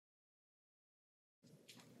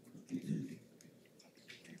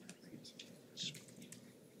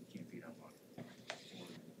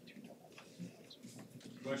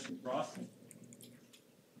question, Ross?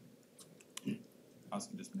 I've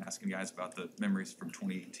just been asking guys about the memories from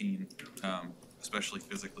 2018, especially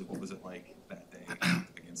physically. What was it like that day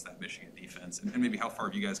against that Michigan defense, and maybe how far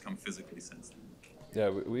have you guys come physically since then? Yeah,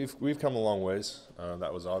 we've come a long ways.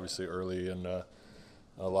 That was obviously early in a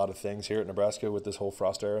lot of things here at Nebraska with this whole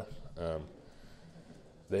Frost era.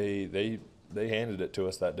 They handed it to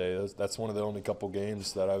us that day. That's one of the only couple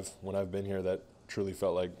games that when I've been here that truly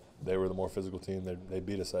felt like they were the more physical team. They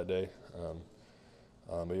beat us that day.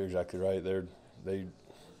 But you're exactly right. They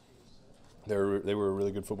were a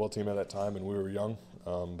really good football team at that time, and we were young.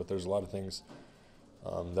 But there's a lot of things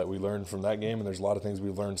that we learned from that game, and there's a lot of things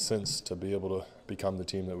we've learned since to be able to become the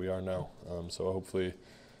team that we are now. So hopefully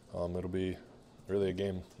it'll be really a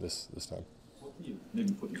game this time. What can you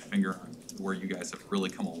maybe put your finger on where you guys have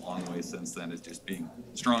really come a long way since then? Is just being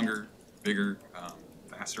stronger, bigger,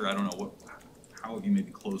 faster? I don't know. How have you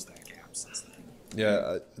maybe closed that gap since then?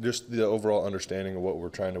 Yeah, just the overall understanding of what we're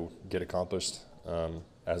trying to get accomplished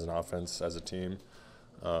as an offense, as a team.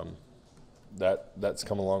 That's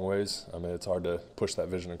come a long ways. I mean, it's hard to push that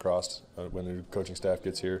vision across when the coaching staff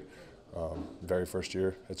gets here. Very first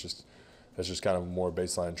year, it's just kind of more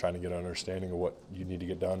baseline, trying to get an understanding of what you need to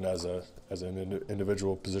get done as an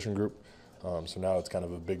individual position group. So now it's kind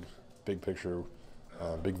of a big picture,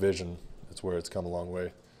 big vision. It's where it's come a long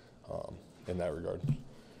way in that regard.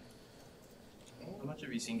 How much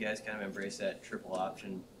have you seen guys kind of embrace that triple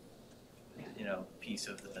option, piece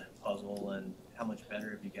of the puzzle, and how much better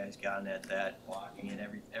have you guys gotten at that, blocking and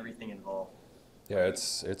everything involved? Yeah,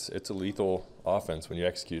 it's a lethal offense when you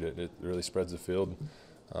execute it. It really spreads the field.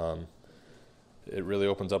 It really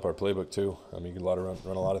opens up our playbook too. I mean, you can run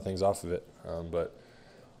a lot of things off of it, but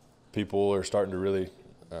people are starting to really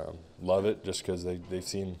love it just because they've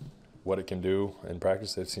seen what it can do in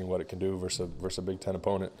practice. They've seen what it can do versus a Big Ten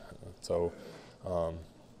opponent. So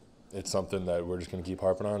it's something that we're just going to keep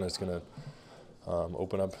harping on. It's going to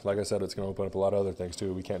open up, like I said, it's going to open up a lot of other things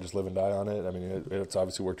too. We can't just live and die on it. I mean, it's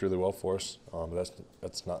obviously worked really well for us, but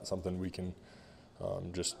that's not something we can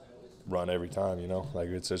just run every time. Like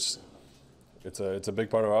it's a big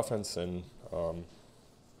part of our offense, and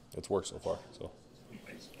it's worked so far. So you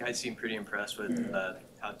guys seem pretty impressed with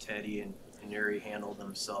how Teddy and Nuri handled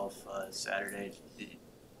himself Saturday.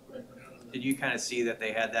 Did you kind of see that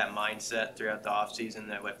they had that mindset throughout the offseason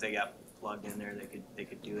that if they got plugged in there, they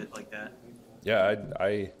could do it like that? Yeah,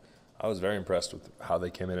 I was very impressed with how they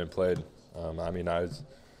came in and played. I'm gonna be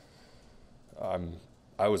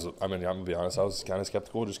honest, I was kind of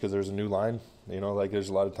skeptical just because there's a new line. Like there's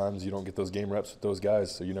a lot of times you don't get those game reps with those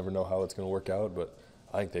guys, so you never know how it's going to work out. But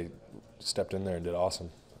I think they stepped in there and did awesome.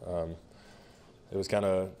 It was kind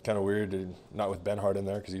of weird not with Benhart in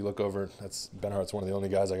there, because you look over, Benhart's one of the only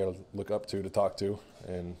guys I got to look up to talk to,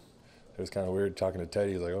 and it was kind of weird talking to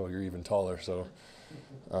Teddy. He's like, "Oh, you're even taller." So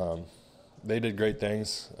they did great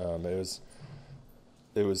things.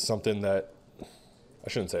 It was something that I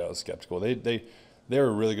shouldn't say I was skeptical. They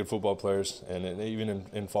were really good football players, and even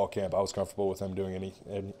in fall camp, I was comfortable with them doing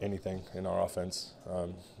anything in our offense.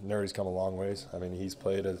 Nuri's come a long ways. I mean, he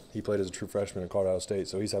played as a true freshman at Colorado State,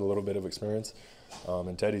 so he's had a little bit of experience.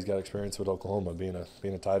 And Teddy's got experience with Oklahoma, being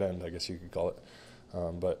a tight end, I guess you could call it.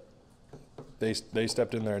 But they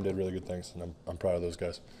stepped in there and did really good things, and I'm proud of those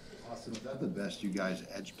guys. Austin, is that the best you guys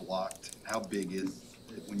edge blocked? How big is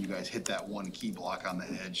it when you guys hit that one key block on the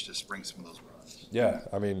edge to spring some of those runs? Yeah,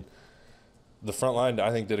 I mean, the front line,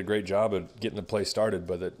 I think, did a great job of getting the play started,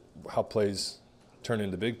 but how plays turn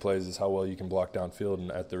into big plays is how well you can block downfield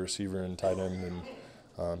and at the receiver and tight end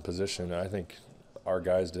and position. And I think our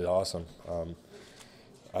guys did awesome.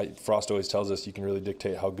 Frost always tells us you can really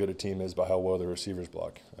dictate how good a team is by how well the receivers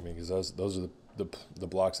block. I mean, because those are the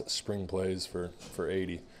blocks that spring plays for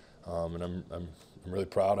 80. And I'm really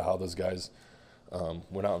proud of how those guys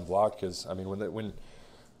went out and blocked, because I mean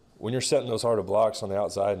when you're setting those harder blocks on the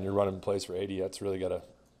outside and you're running plays for 80, that's really got to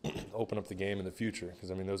open up the game in the future,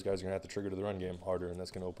 because I mean those guys are going to have to trigger to the run game harder, and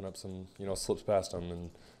that's going to open up some slips past them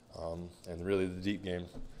and really the deep game.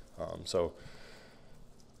 So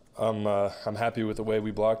I'm happy with the way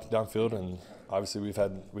we blocked downfield, and obviously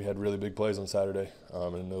we had really big plays on Saturday,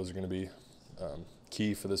 and those are going to be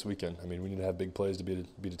key for this weekend. I mean, we need to have big plays to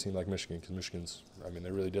beat a team like Michigan, because Michigan's, I mean,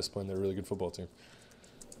 they're really disciplined. They're a really good football team.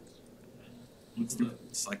 What's the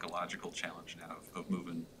psychological challenge now of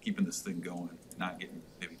keeping this thing going, not getting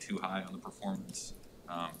maybe too high on the performance,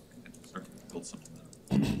 and starting to build something up?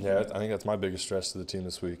 Yeah, I think that's my biggest stress to the team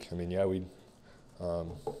this week. I mean, yeah, we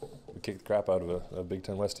kicked the crap out of a Big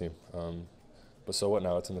Ten West team, but so what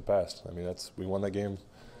now? It's in the past. I mean, we won that game.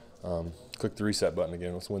 Click the reset button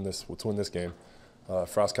again. Let's win this game.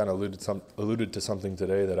 Frost kind of alluded to something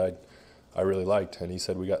today that I really liked, and he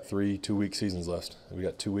said we got 3 2-week seasons left. We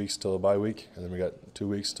got 2 weeks till a bye week, and then we got 2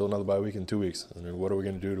 weeks till another bye week and 2 weeks. And then what are we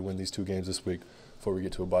going to do to win these 2 games this week before we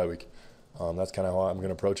get to a bye week? That's kind of how I'm going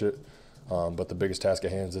to approach it. But the biggest task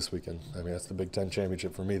at hand is this weekend. I mean, that's the Big Ten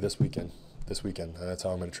championship for me this weekend. And that's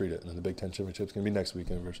how I'm going to treat it. And then the Big Ten championship's going to be next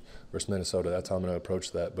weekend versus Minnesota. That's how I'm going to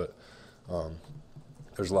approach that. But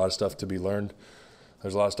there's a lot of stuff to be learned.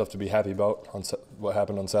 There's a lot of stuff to be happy about on what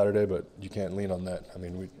happened on Saturday, but you can't lean on that. I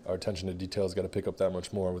mean, our attention to detail has got to pick up that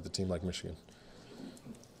much more with a team like Michigan.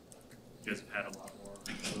 You guys have had a lot more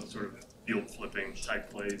sort of field flipping type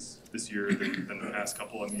plays this year than the past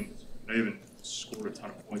couple. I mean, they haven't scored a ton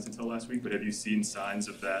of points until last week, but have you seen signs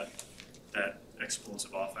of that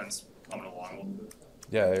explosive offense coming along a little bit?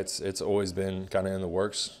 Yeah, it's always been kind of in the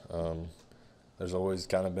works. There's always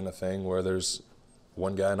kind of been a thing where there's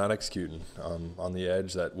one guy not executing on the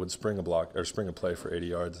edge that would spring a block or spring a play for 80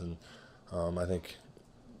 yards. And I think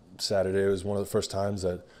Saturday was one of the first times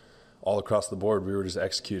that all across the board we were just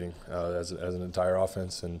executing as an entire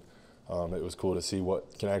offense. And it was cool to see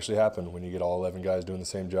what can actually happen when you get all 11 guys doing the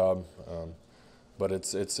same job. But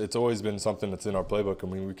it's always been something that's in our playbook.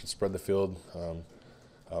 I mean, we can spread the field.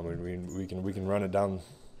 We can run it down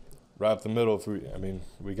right up the middle.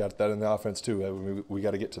 We got that in the offense too. We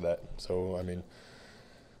got to get to that. So I mean,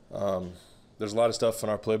 there's a lot of stuff in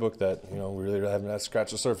our playbook that we really haven't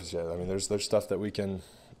scratched the surface yet. I mean, there's stuff that we can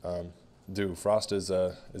do. Frost is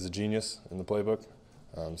a genius in the playbook,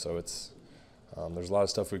 so it's there's a lot of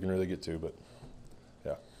stuff we can really get to. But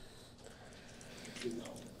yeah.